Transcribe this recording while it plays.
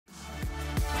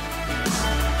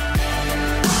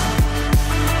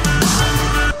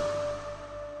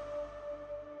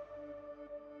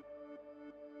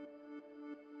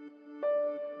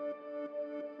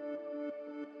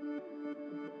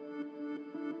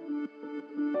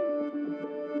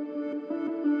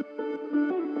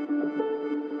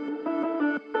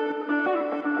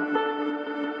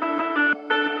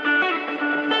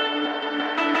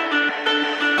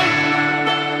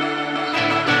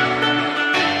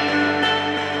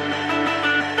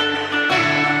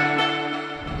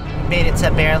to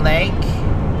Bear Lake,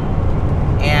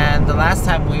 and the last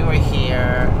time we were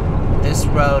here, this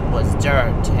road was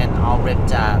dirt and all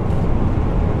ripped up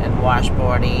and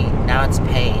washboardy. Now it's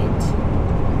paved.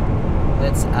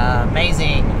 It's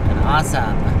amazing and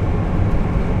awesome.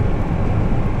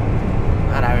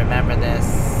 God, I remember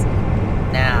this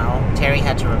now. Terry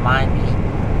had to remind me.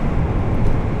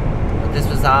 But this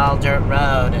was all dirt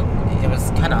road, and it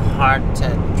was kind of hard to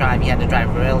drive. You had to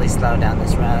drive really slow down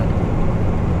this road.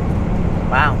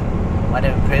 Wow, what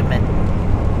an improvement.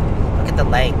 Look at the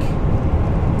lake.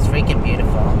 It's freaking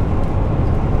beautiful.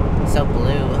 So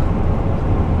blue.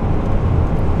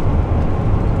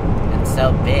 And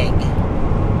so big.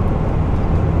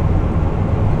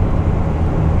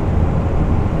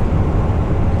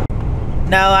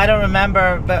 No, I don't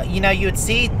remember, but you know, you would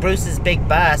see Bruce's big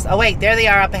bus. Oh wait, there they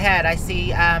are up ahead. I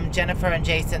see Jennifer and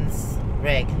Jason's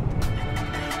rig.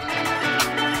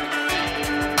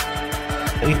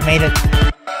 We've made it.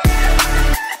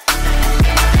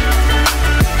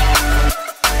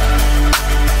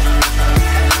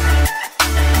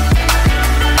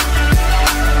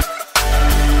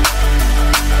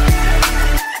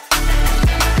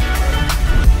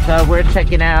 So we're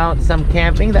checking out some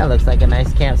camping. That looks like a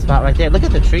nice camp spot right there. Look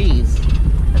at the trees.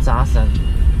 That's awesome.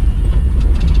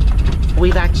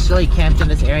 We've actually camped in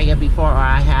this area before, or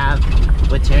I have,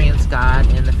 with Terry and Scott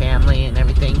and the family and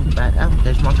everything. But, oh,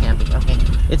 there's more camping. Okay.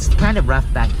 It's kind of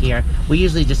rough back here. We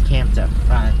usually just camped up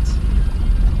front.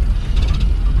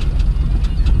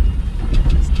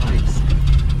 It's nice.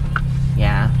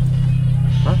 Yeah.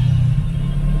 Huh?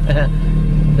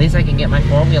 At least I can get my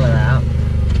four-wheeler out.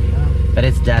 But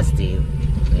it's dusty.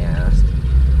 Yeah.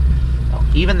 Oh,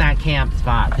 even that camp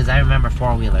spot, because I remember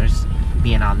four-wheelers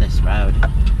being on this road.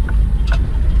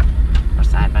 Or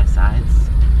side-by-sides.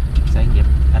 So I can get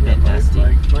a bit dusty.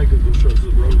 My Google shows the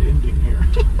road ending here.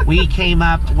 We came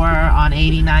up, we're on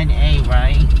 89A,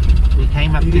 right? We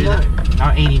came up 89. through the,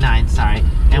 or 89, sorry.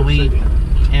 And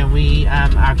we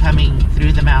are coming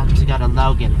through the mountain to go to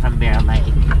Logan from Bear Lake.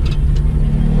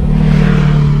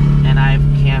 And I've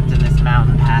camped in this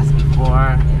mountain pass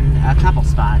before in a couple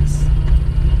spots.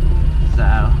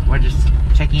 So we're just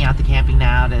checking out the camping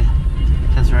now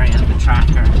because we're in the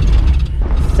tracker.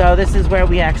 So this is where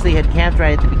we actually had camped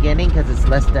right at the beginning because it's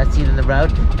less dusty than the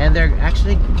road. And they're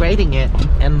actually grading it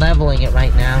and leveling it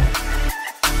right now.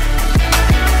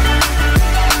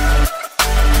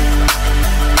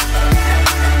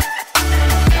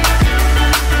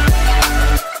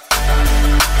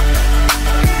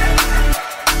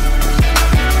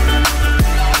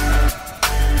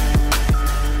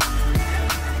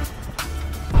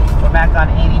 Back on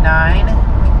 89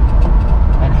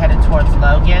 and headed towards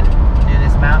Logan to do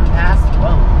this mountain pass.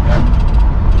 Whoa,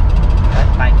 that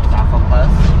bike was awful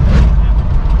close.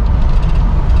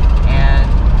 And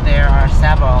there are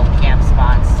several camp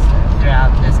spots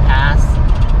throughout this pass.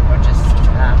 We're just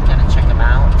gonna check them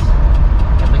out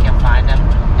if we can find them.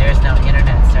 There's no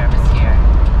internet service here.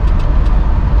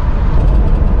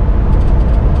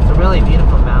 It's a really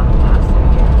beautiful mountain pass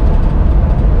through here.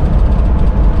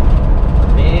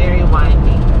 Very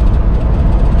windy.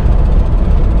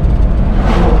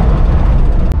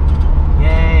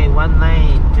 Yay, one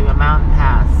lane to a mountain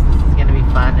pass. This is gonna be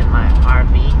fun in my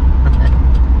RV.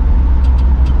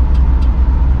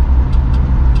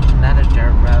 Another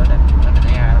dirt road over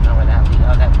there. I don't know where that leads.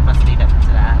 Oh, that must lead up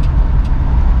to that.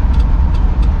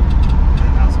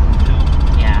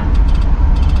 Yeah.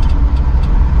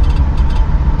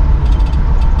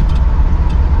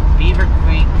 Beaver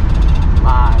Creek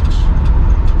Lodge.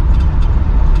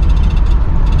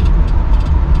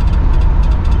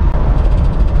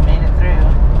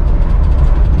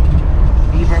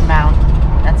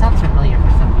 That sounds familiar for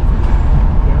some reason.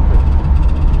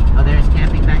 Oh, there's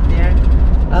camping back there?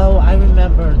 Oh, I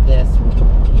remember this.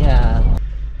 Yeah.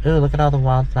 Ooh, look at all the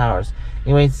wildflowers.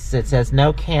 Anyways, it says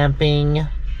no camping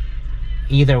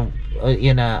either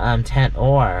in a tent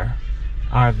or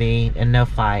RV, and no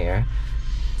fire.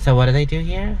 So what do they do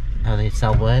here? Oh, they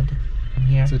sell wood from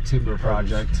here? It's a timber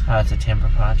project. Oh, it's a timber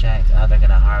project. Oh, they're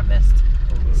gonna harvest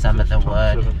some of the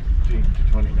wood. 2017 to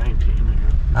 2019.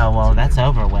 Oh, well, that's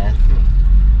over with.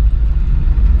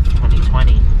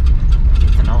 2020.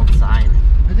 It's an old sign.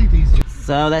 I think these just...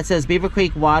 So that says Beaver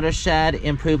Creek Watershed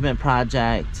Improvement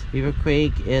Project. Beaver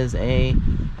Creek is a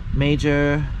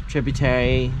major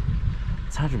tributary,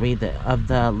 it's hard to read, of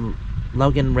the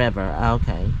Logan River.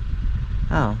 Okay.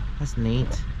 Oh, that's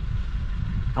neat.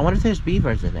 I wonder if there's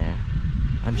beavers in there.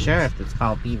 I'm sure if it's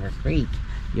called Beaver Creek,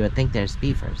 you would think there's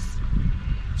beavers.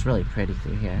 It's really pretty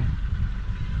through here.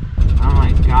 Oh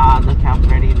my god, look how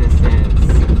pretty this is.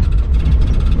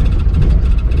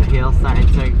 The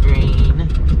hillsides are green.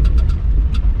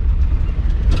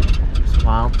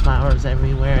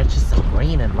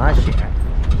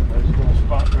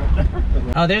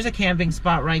 Oh, there's a camping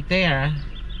spot right there.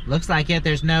 Looks like it.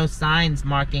 There's no signs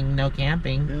marking no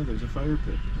camping. Yeah, there's a fire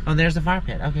pit. Oh, there's a fire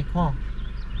pit. Okay, cool.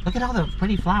 Look at all the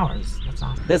pretty flowers. That's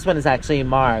awesome. This one is actually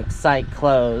marked site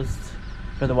closed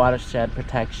for the watershed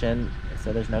protection,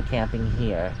 so there's no camping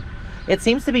here. It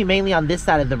seems to be mainly on this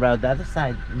side of the road. The other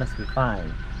side must be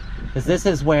fine, because this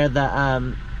is where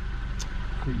the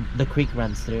creek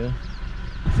runs through.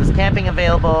 So there's camping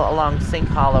available along Sink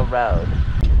Hollow Road.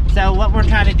 So what we're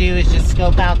trying to do is just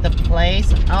scope out the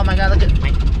place. Oh my God!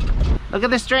 Look at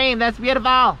the stream. That's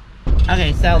beautiful.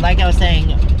 Okay, so like I was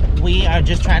saying, we are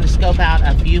just trying to scope out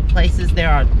a few places. There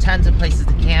are tons of places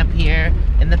to camp here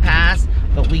in the past,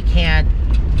 but we can't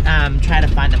try to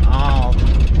find them all.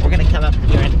 We're gonna come up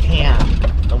here and camp,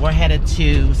 but we're headed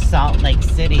to Salt Lake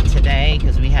City today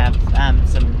because we have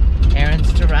some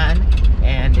errands to run,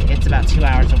 and it's about 2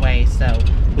 hours away, so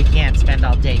we can't spend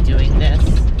all day doing this.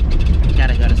 We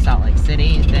gotta go to Salt Lake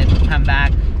City, then come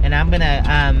back, and I'm gonna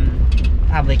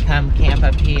probably come camp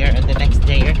up here in the next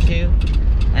day or two,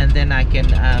 and then I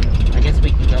can, I guess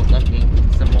we can go looking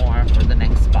some more for the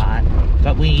next spot.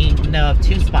 But we know of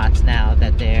 2 spots now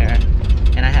that they're,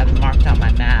 and I have it marked on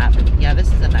my map. Yeah,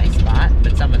 this is a nice spot,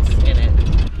 but someone's in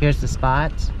it. Here's the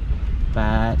spot,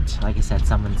 but like I said,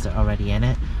 someone's already in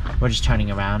it. We're just turning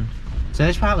around. So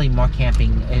there's probably more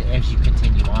camping as you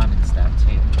continue on and stuff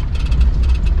too.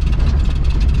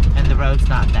 And the road's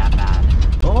not that bad.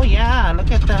 Oh yeah, look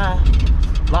at the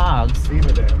logs.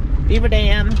 Beaver Dam. Beaver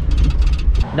Dam.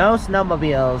 No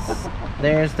snowmobiles.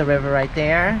 There's the river right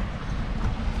there.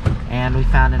 And we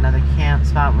found another camp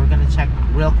spot. We're gonna check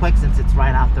real quick since it's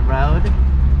right off the road.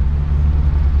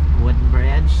 Wooden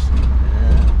bridge.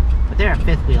 But there are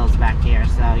 5th wheels back here,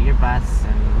 so your bus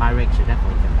and my rig should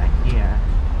definitely fit back here.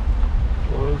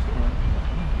 Closed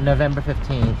on November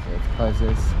 15th it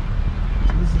closes.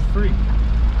 This is free.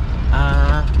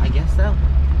 I guess so.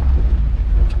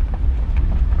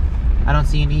 I don't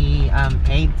see any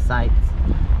paid sites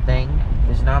thing.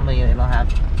 Because normally it'll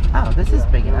have. Oh, this is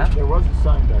big enough. There was a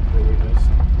sign back there we missed.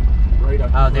 Right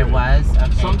up. Oh, there was?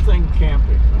 Okay. Something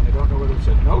camping. I don't know whether it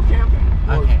said no camping.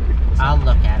 Okay. I'll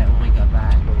look at it when we go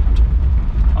back.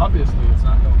 Obviously, it's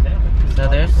not no camping. So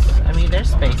there's, I mean, there's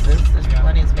spaces. There's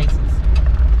plenty of spaces.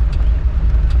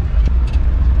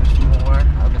 There's more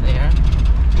over there.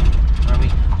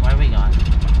 Where are we going?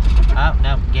 Oh,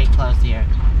 no, gate closed here.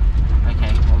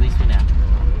 Okay, well, at least we know.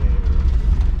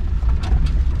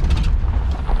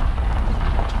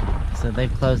 So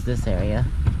they've closed this area.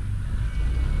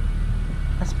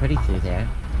 That's pretty through there.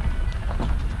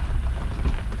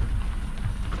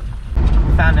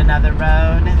 We found another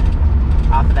road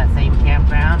off of that same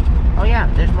campground. Oh yeah,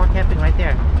 there's more camping right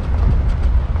there.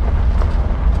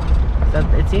 So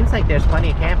it seems like there's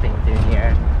plenty of camping through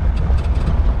here.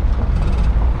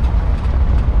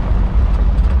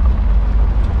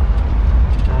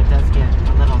 So it does get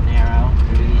a little narrow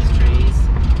through these trees.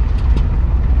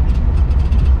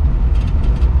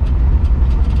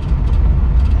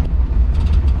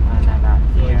 And about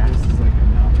here. This is like a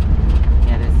mountain.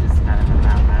 Yeah, this is kind of a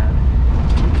mountain road.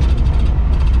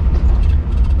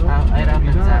 Oh, it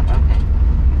opens up. Okay.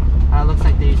 Oh, it looks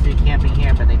like they used to be camping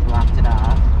here, but they blocked it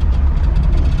off.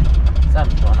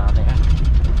 Something's going on there.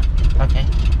 Okay.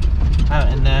 Oh,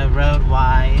 and the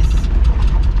road-wise.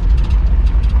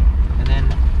 And then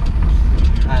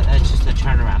it's just a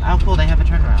turnaround. Oh, cool, they have a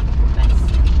turnaround. Nice.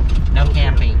 No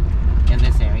camping in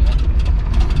this area.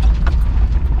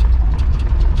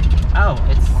 Oh,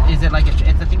 is it like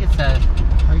I think it's a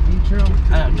Hiking trail?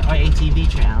 or ATV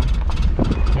trail.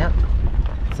 Yep.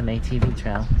 It's an ATV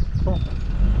trail. Cool.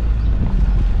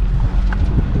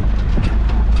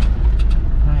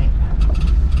 Alright.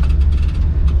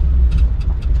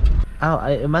 Oh,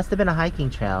 it must have been a hiking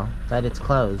trail, but it's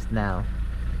closed now.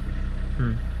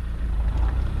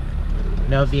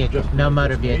 No no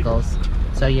motor vehicles.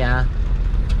 So yeah,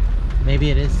 maybe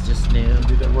it is just new.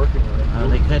 Maybe they're working on it. Oh,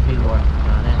 they could be working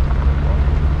on it.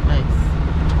 Nice.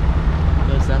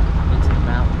 Goes up into the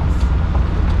mountains.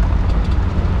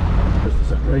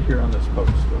 Right here on this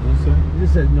post. What does it say?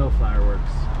 This says no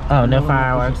fireworks. Oh, no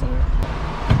fireworks.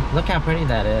 Look how pretty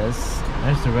that is.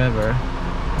 There's the river.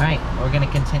 Alright, we're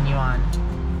gonna continue on.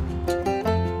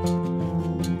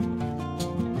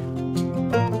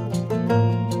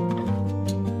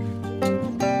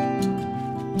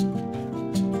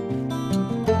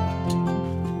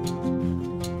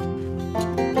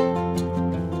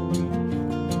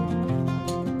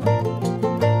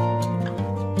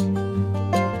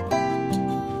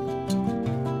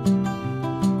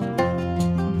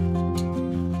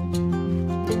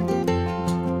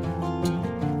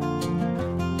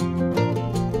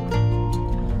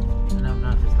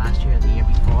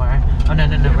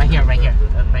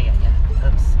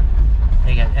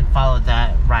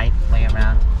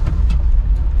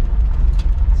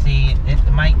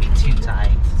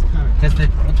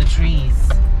 trees.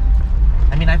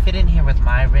 I mean, I fit in here with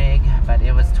my rig, but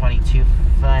it was 22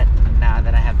 foot. Now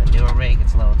that I have the newer rig,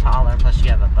 it's a little taller. Plus, you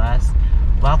have a bus.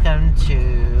 Welcome to...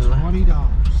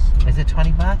 $20. Is it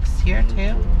 20 bucks here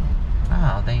too?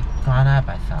 Oh, they've gone up.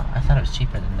 I thought it was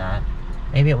cheaper than that.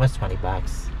 Maybe it was 20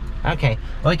 bucks. Okay,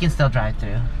 well, we can still drive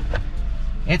through.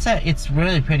 It's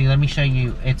really pretty. Let me show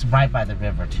you. It's right by the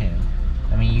river too.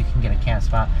 I mean, you can get a camp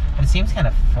spot, but it seems kind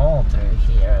of full through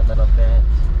here a little bit.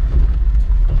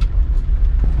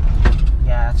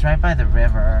 Yeah, it's right by the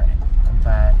river,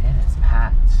 but it is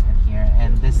packed in here,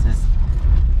 and this is,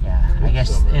 yeah, I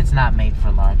guess it's not made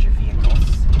for larger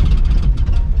vehicles.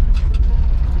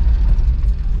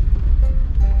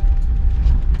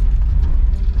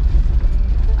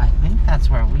 I think that's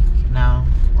where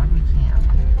where did we camp?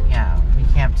 Yeah, we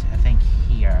camped, I think,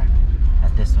 here,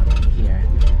 at this one here.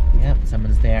 Yep,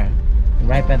 someone's there,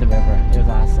 right by the river. It was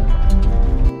awesome.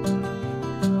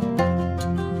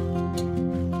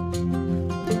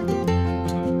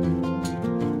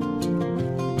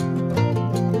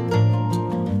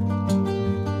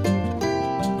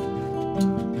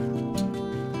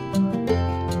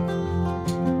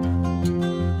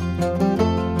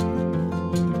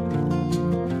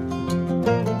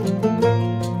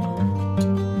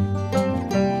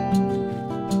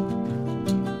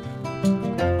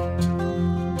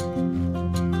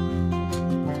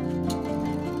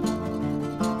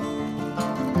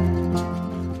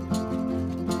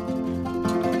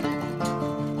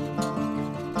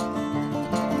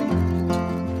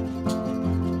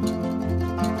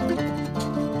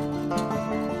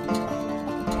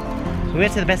 We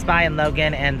went to the Best Buy in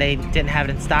Logan and they didn't have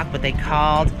it in stock, but they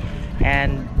called,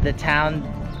 and the town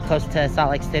close to Salt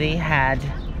Lake City had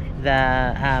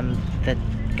the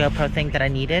GoPro thing that I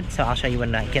needed, so I'll show you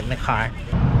when I get in the car.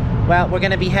 Well, we're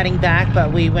gonna be heading back,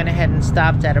 but we went ahead and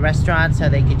stopped at a restaurant so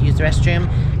they could use the restroom,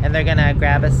 and they're gonna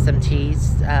grab us some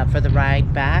teas for the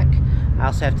ride back. I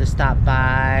also have to stop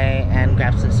by and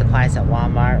grab some supplies at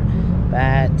Walmart,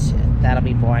 but that'll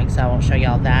be boring, so I won't show you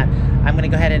all that. I'm gonna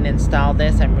go ahead and install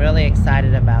this. I'm really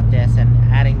excited about this and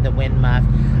adding the wind muff.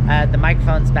 The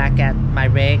microphone's back at my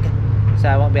rig, so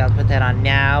I won't be able to put that on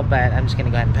now, but I'm just gonna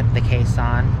go ahead and put the case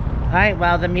on. All right,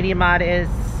 well, the Media Mod is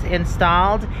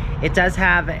installed. It does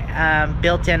have a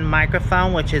built-in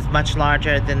microphone, which is much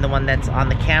larger than the one that's on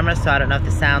the camera, so I don't know if the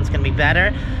sound's gonna be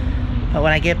better. But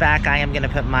when I get back, I am gonna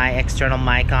put my external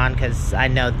mic on because I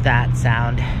know that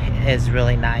sound is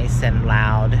really nice and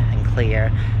loud and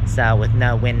clear, so with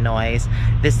no wind noise.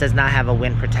 This does not have a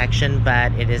wind protection,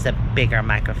 but it is a bigger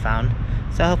microphone.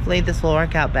 So hopefully this will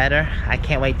work out better. I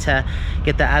can't wait to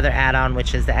get the other add-on,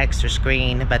 which is the extra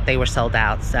screen, but they were sold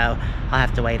out, so I'll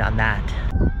have to wait on that.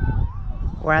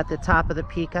 We're at the top of the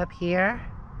peak up here.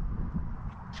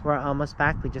 We're almost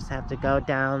back. We just have to go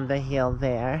down the hill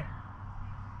there.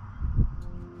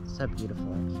 So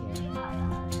beautiful up here.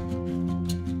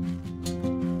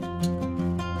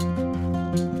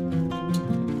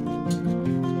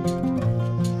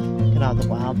 Look at all the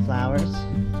wildflowers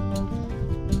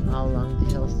all along the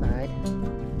hillside.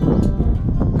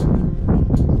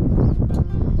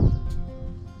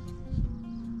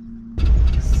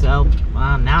 So,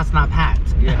 now it's not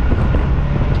packed. Yeah.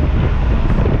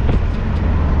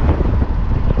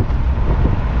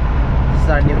 This is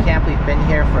our new camp. We've been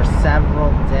here for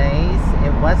several days.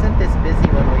 It wasn't this busy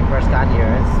when we first got here.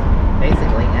 It's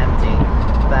basically empty.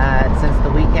 But since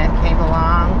the weekend came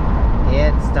along,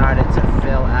 it started to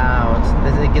fill out.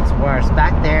 It gets worse.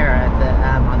 Back there at the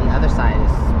on the other side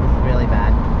is really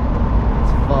bad.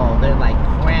 It's full. They're like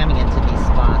cramming into these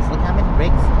spots. Look how many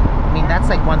rigs. I mean, that's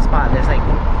like one spot. There's like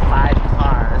 5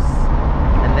 cars.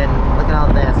 And then look at all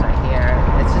this right here.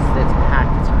 It's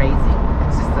packed. It's crazy.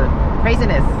 It's just the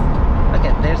craziness. Look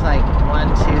at, there's like 1,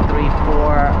 2, 3,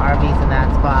 4 RVs in that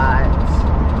spot.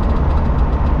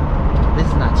 This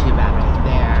is not too bad right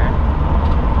there.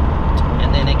 And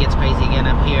then it gets crazy again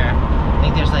up here. I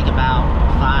think there's like about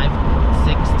 5,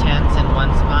 6 tents in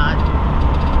one spot.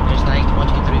 There's like 1,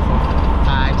 2, 3, 4,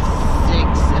 5, 6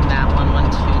 in that one. 1,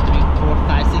 2, 3, 4,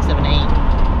 5, 6, 7, 8.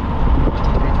 1,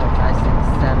 2, 3, 4, 5, 6,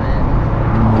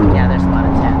 7. Yeah, there's a lot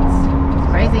of tents. It's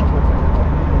crazy.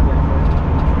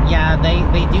 Yeah,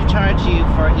 they do charge you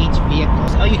for each vehicle.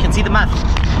 Oh, you can see the muff.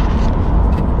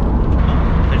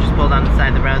 They're just pulled on the side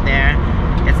of the road there.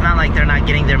 It's not like they're not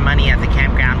getting their money at the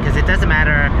campground, because it doesn't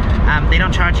matter. They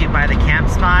don't charge you by the camp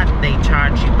spot, they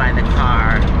charge you by the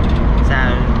car. So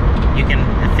you can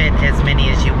fit as many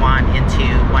as you want into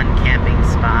one camping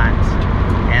spot.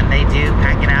 And they do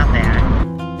pack it out there.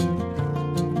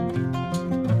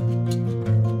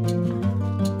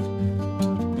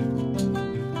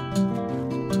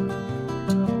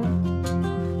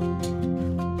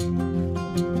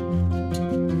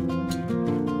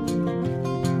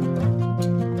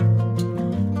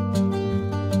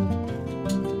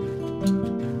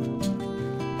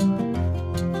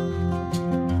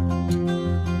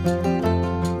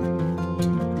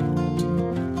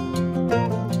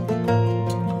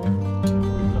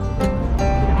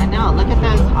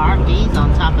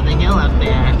 top of the hill up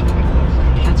there.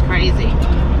 That's crazy.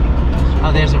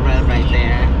 Oh, there's a road right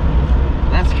there.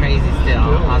 That's crazy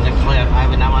still, on the cliff. I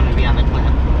would not want to be on the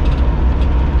cliff.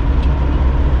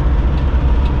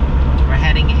 We're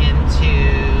heading into,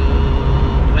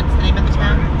 what's the name of the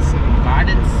town?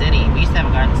 Garden City. We used to have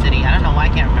a Garden City. I don't know why I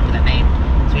can't remember that name.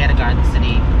 So we had a Garden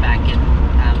City back in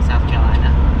South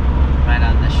Carolina, right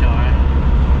on the shore.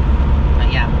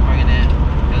 But yeah, we're gonna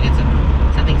go get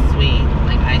something sweet,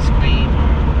 like ice cream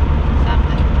or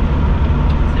something.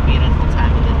 It's a beautiful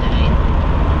time of the day.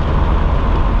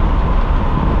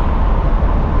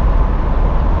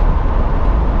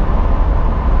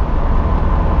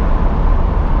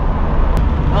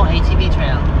 Oh, ATV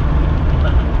trail.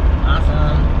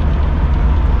 Awesome.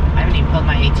 I haven't even pulled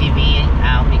my ATV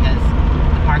out because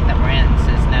the park that we're in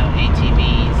says no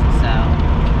ATVs, so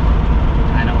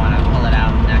I don't want to pull it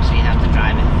out and actually have to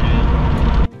drive it through.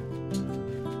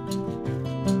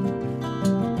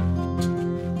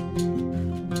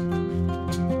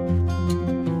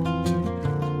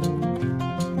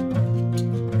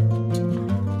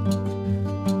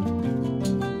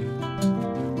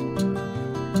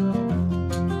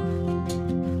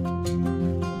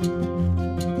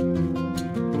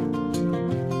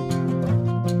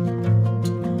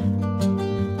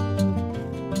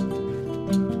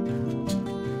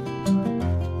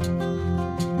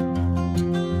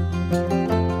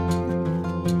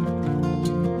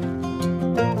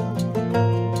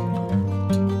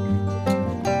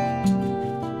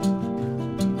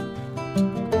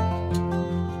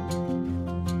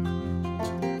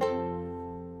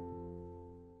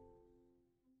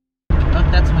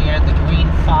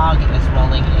 Is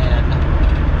rolling in.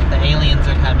 The aliens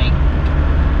are coming.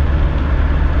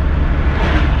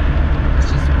 It's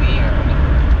just weird.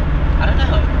 I don't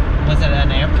know. Was it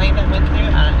an airplane that went through?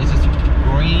 It's just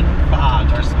green fog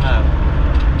or smoke.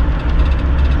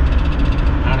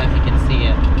 I don't know if you can see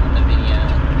it on the video.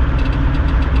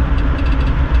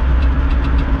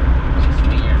 It's just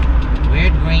weird.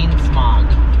 Weird green smog.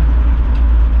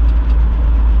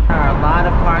 There are a lot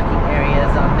of parking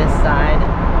areas on this side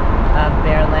of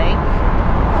Bear Lake.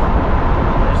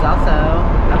 There's also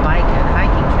a bike and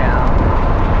hiking trail,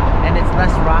 and it's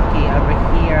less rocky over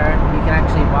here. You can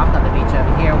actually walk on the beach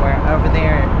over here, where over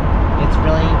there it's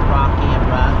really rocky and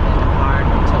rough and hard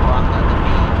to walk on the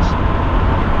beach.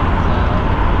 So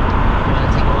if you want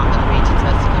to take a walk on the beach, it's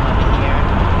best to come over here.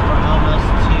 We're almost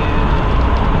to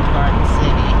Garden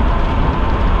City.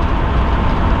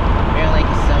 Bear Lake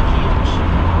is so huge.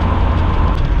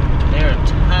 There are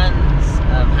tons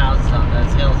of houses on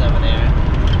those hills over there.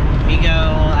 If you go,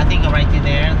 I think go right through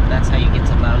there, that's how you get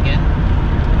to Logan.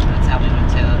 That's how we went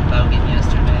to Logan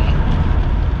yesterday.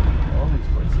 All these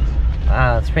places.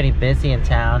 Wow, it's pretty busy in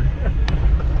town.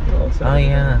 Oh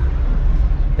yeah.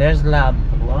 There's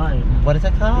what is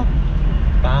it called?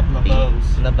 Bob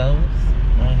LeBeau's.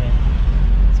 Okay.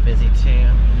 It's busy too.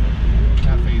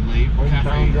 Cafe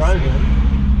Drive-In.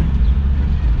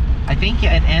 I think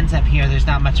it ends up here. There's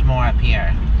not much more up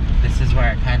here. This is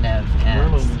where it kind of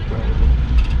ends.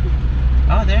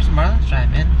 Oh, there's Marlin's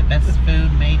Drive-In. The best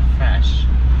food made fresh.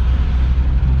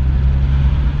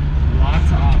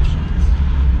 Lots of options.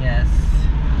 Yes.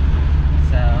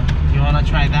 So, do you want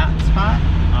to try that spot?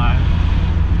 Or?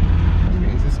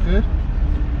 Okay, is this good?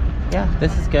 Yeah,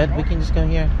 this is good. We can just go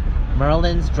here.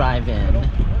 Merlin's Drive-In.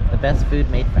 The best food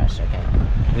made fresh. Okay.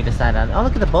 We decided on. Oh,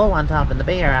 look at the bull on top and the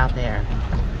bear out there.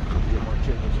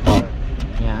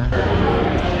 Yeah.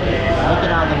 Look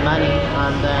at all the money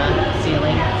on the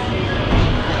ceiling.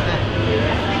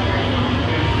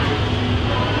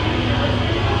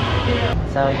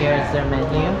 So here's their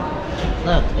menu.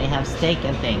 Look, they have steak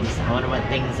and things. I wonder what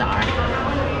things are.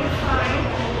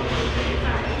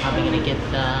 Probably gonna get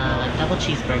the double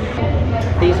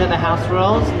cheeseburger. These are the house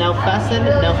rules. No fussing,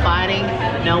 no fighting,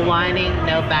 no whining,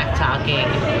 no back talking.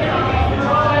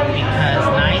 Because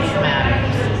nice matters.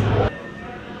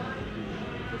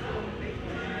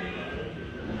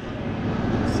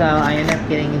 So I ended up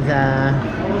getting the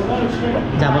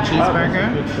double cheeseburger,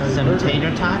 some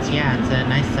tater tots, yeah, it's a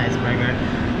nice size burger,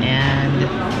 and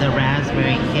the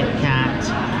raspberry Kit Kat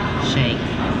shake.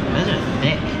 Those are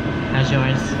thick. How's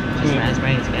yours? Just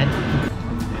raspberry, it's good.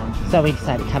 So we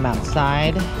decided to come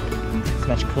outside. It's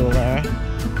much cooler.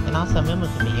 And also moo-moo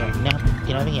can be here. No,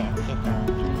 get over here.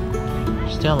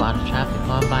 There's still a lot of traffic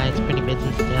going by. It's pretty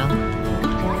busy still.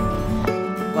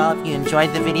 Well, if you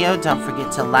enjoyed the video, don't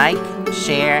forget to like,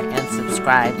 share, and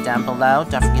subscribe down below.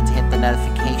 Don't forget to hit the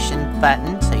notification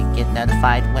button so you get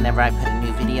notified whenever I put a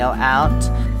new video out.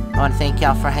 I want to thank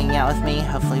y'all for hanging out with me.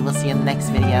 Hopefully we'll see you in the next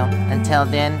video. Until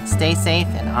then, stay safe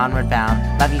and onward bound.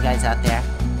 Love you guys out there.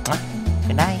 Mwah.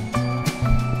 Good night.